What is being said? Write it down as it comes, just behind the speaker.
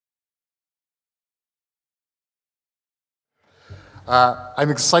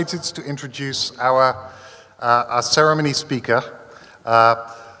I'm excited to introduce our ceremony speaker,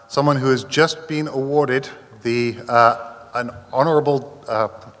 someone who has just been awarded an honored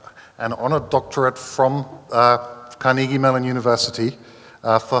doctorate from Carnegie Mellon University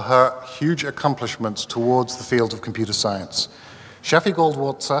for her huge accomplishments towards the field of computer science. Shafi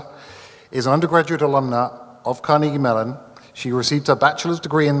Goldwasser is an undergraduate alumna of Carnegie Mellon. She received her bachelor's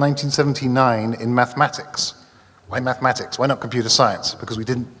degree in 1979 in mathematics. Why mathematics? Why not computer science? Because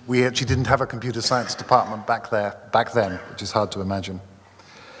we actually didn't have a computer science department back then, which is hard to imagine.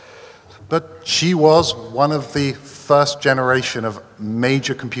 But she was one of the first generation of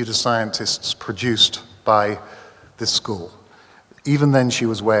major computer scientists produced by this school. Even then, she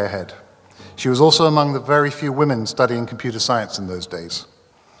was way ahead. She was also among the very few women studying computer science in those days.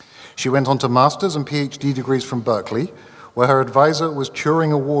 She went on to master's and PhD degrees from Berkeley, where her advisor was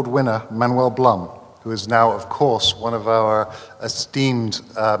Turing Award winner Manuel Blum, who is now, of course, one of our esteemed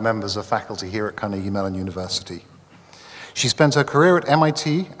members of faculty here at Carnegie Mellon University. She spent her career at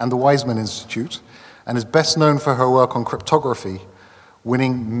MIT and the Weizmann Institute, and is best known for her work on cryptography,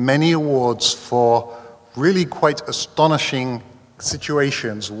 winning many awards for really quite astonishing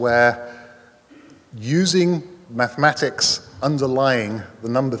situations where, using mathematics underlying the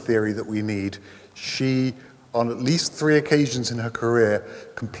number theory that we need, she, on at least 3 occasions in her career,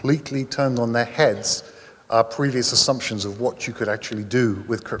 completely turned on their heads our previous assumptions of what you could actually do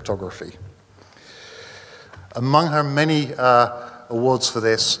with cryptography. Among her many awards for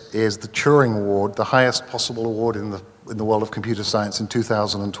this is the Turing Award, the highest possible award in the world of computer science in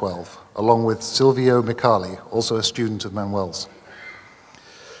 2012, along with Silvio Micali, also a student of Manuel's.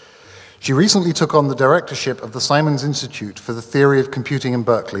 She recently took on the directorship of the Simons Institute for the Theory of Computing in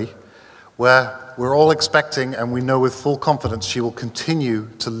Berkeley, where we're all expecting, and we know with full confidence, she will continue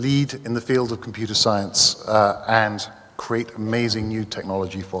to lead in the field of computer science and create amazing new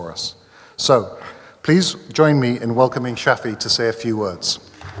technology for us. So, please join me in welcoming Shafi to say a few words.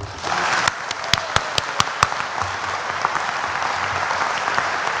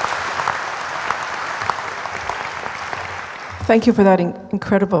 Thank you for that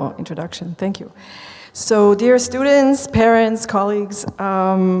incredible introduction. Thank you. So, dear students, parents, colleagues,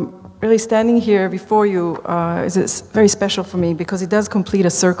 really standing here before you is very special for me because it does complete a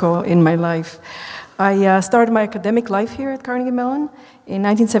circle in my life. I started my academic life here at Carnegie Mellon in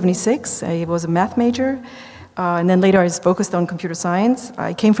 1976. I was a math major, and then later I was focused on computer science.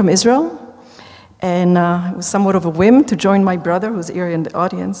 I came from Israel, and it was somewhat of a whim to join my brother, who's here in the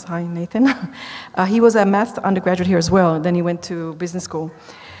audience. Hi, Nathan. He was a math undergraduate here as well, and then he went to business school.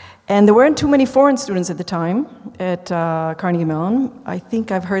 And there weren't too many foreign students at the time at Carnegie Mellon. I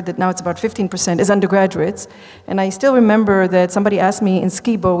think I've heard that now it's about 15% as undergraduates. And I still remember that somebody asked me in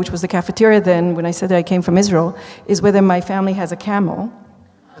Skibo, which was the cafeteria then, when I said that I came from Israel, is whether my family has a camel.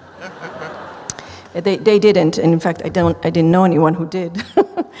 They didn't, and in fact, I didn't know anyone who did.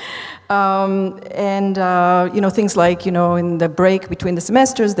 You know, things like, you know, in the break between the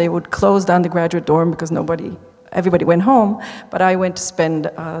semesters, they would close the undergraduate dorm because everybody went home, but I went to spend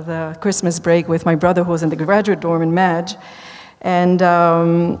the Christmas break with my brother who was in the graduate dorm in Madge. And,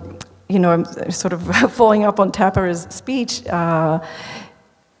 you know, I'm sort of following up on Tapper's speech. It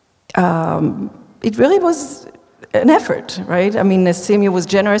really was an effort, right? I mean, CMU was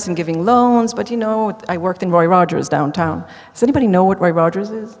generous in giving loans, but, you know, I worked in Roy Rogers downtown. Does anybody know what Roy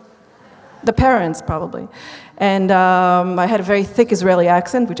Rogers is? The parents, probably. And I had a very thick Israeli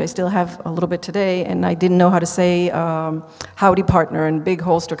accent, which I still have a little bit today, and I didn't know how to say howdy partner and big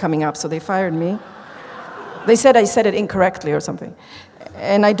holster coming up, so they fired me. They said I said it incorrectly or something.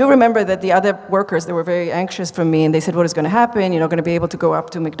 And I do remember that the other workers, they were very anxious for me, and they said, what is going to happen? You're not going to be able to go up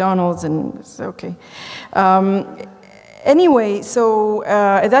to McDonald's, and it's okay. Anyway, so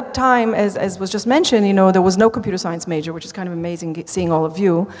at that time, as was just mentioned, you know, there was no computer science major, which is kind of amazing seeing all of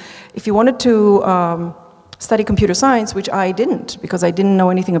you. If you wanted to study computer science, which I didn't, because I didn't know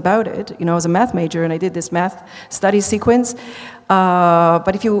anything about it. You know, I was a math major, and I did this math studies sequence.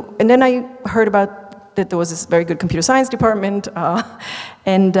 And then I heard about that there was this very good computer science department,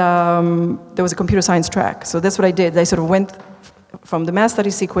 and there was a computer science track. So that's what I did. I sort of went from the math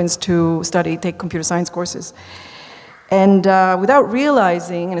studies sequence to take computer science courses. And without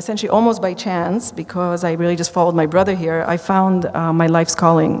realizing, and essentially almost by chance, because I really just followed my brother here, I found my life's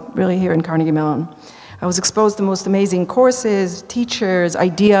calling really here in Carnegie Mellon. I was exposed to the most amazing courses, teachers,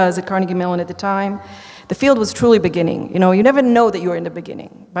 ideas at Carnegie Mellon at the time. The field was truly beginning. You know, you never know that you're in the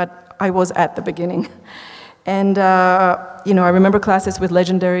beginning, but I was at the beginning. And, you know, I remember classes with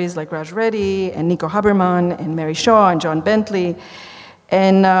legendaries like Raj Reddy and Nico Haberman and Mary Shaw and John Bentley.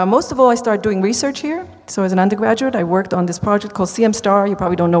 And most of all, I started doing research here. So as an undergraduate, I worked on this project called CM Star. You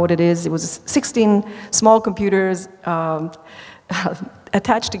probably don't know what it is. It was 16 small computers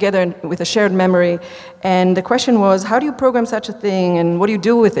attached together with a shared memory. And the question was, how do you program such a thing, and what do you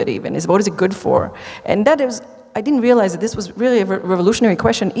do with it even? What is it good for? And that is, I didn't realize that this was really a revolutionary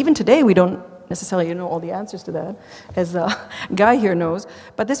question. Even today, we don't necessarily know all the answers to that, as a guy here knows.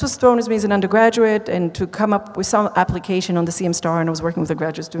 But this was thrown at me as an undergraduate, and to come up with some application on the CM Star, and I was working with a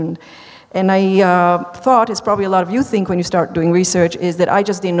graduate student. And I thought, as probably a lot of you think when you start doing research, is that I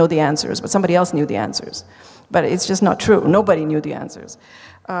just didn't know the answers, but somebody else knew the answers. But it's just not true. Nobody knew the answers.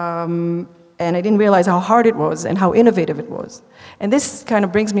 And I didn't realize how hard it was and how innovative it was. And this kind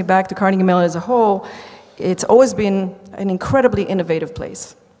of brings me back to Carnegie Mellon as a whole. It's always been an incredibly innovative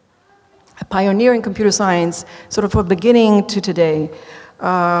place. A pioneer in computer science, sort of from beginning to today.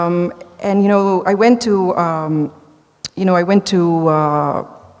 And I went to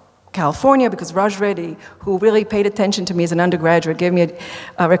California because Raj Reddy, who really paid attention to me as an undergraduate, gave me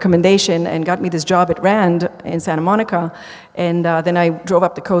a recommendation and got me this job at Rand in Santa Monica. And then I drove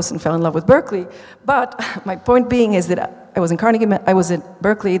up the coast and fell in love with Berkeley. But my point being is that I was in Carnegie, I was at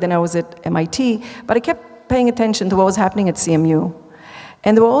Berkeley, then I was at MIT, but I kept paying attention to what was happening at CMU.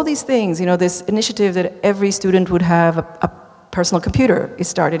 And there were all these things, this initiative that every student would have a personal computer. It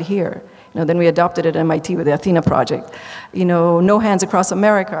started here. Then we adopted it at MIT with the Athena project. No Hands Across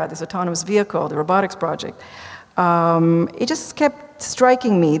America, this autonomous vehicle, the robotics project. It just kept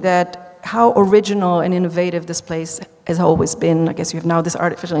striking me that how original and innovative this place has always been. I guess you have now this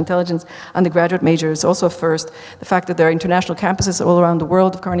artificial intelligence undergraduate major. It's also a first. The fact that there are international campuses all around the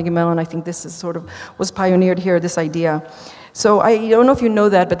world of Carnegie Mellon, I think this is was pioneered here, this idea. So I don't know if you know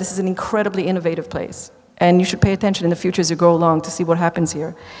that, but this is an incredibly innovative place. And you should pay attention in the future as you go along to see what happens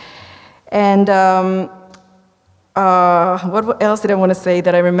here. And what else did I want to say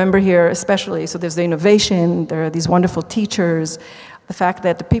that I remember here especially? So there's the innovation, there are these wonderful teachers, the fact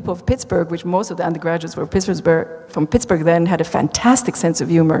that the people of Pittsburgh, which most of the undergraduates were from Pittsburgh then, had a fantastic sense of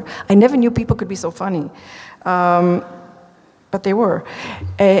humor. I never knew people could be so funny, but they were.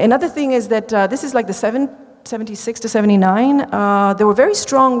 Another thing is that this is like the 76 to 79. There were very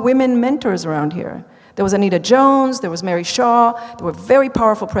strong women mentors around here. There was Anita Jones, there was Mary Shaw, there were very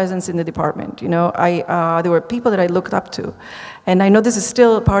powerful presence in the department. There were people that I looked up to. And I know this is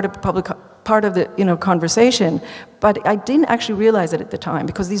still part of the conversation, but I didn't actually realize it at the time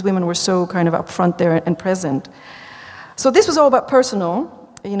because these women were so kind of up front there and present. So this was all about personal,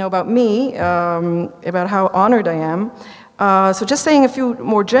 about me, about how honored I am. So just saying a few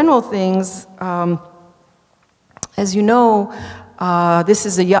more general things, as you know, this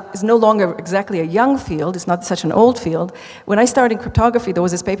is no longer exactly a young field. It's not such an old field. When I started in cryptography, there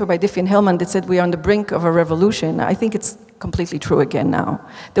was this paper by Diffie and Hillman that said we are on the brink of a revolution. I think it's completely true again now,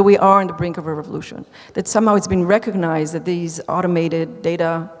 that we are on the brink of a revolution, that somehow it's been recognized that these automated,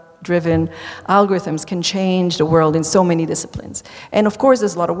 data-driven algorithms can change the world in so many disciplines. And of course,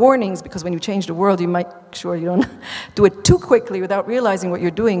 there's a lot of warnings, because when you change the world, you might make sure you don't do it too quickly without realizing what you're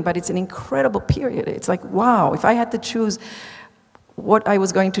doing, but it's an incredible period. It's like, wow, if I had to choose what I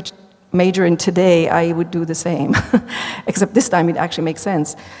was going to major in today, I would do the same. Except this time it actually makes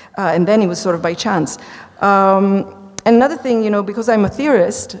sense. And then it was sort of by chance. And another thing, because I'm a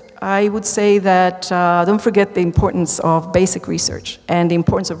theorist, I would say that don't forget the importance of basic research and the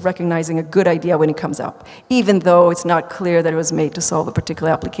importance of recognizing a good idea when it comes up, even though it's not clear that it was made to solve a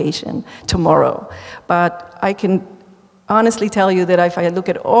particular application tomorrow. But I can honestly tell you that if I look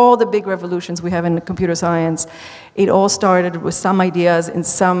at all the big revolutions we have in computer science, it all started with some ideas in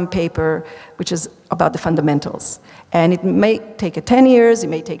some paper, which is about the fundamentals. And it may take 10 years, it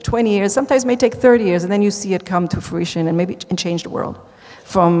may take 20 years, sometimes it may take 30 years, and then you see it come to fruition and change the world.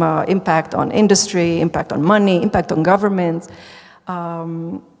 From impact on industry, impact on money, impact on government.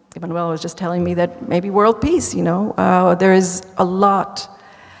 Emmanuel was just telling me that maybe world peace, there is a lot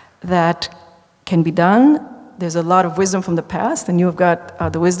that can be done. There's a lot of wisdom from the past, and you've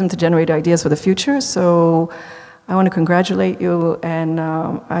got the wisdom to generate ideas for the future. So I want to congratulate you, and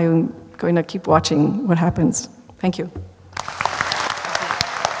I'm going to keep watching what happens. Thank you.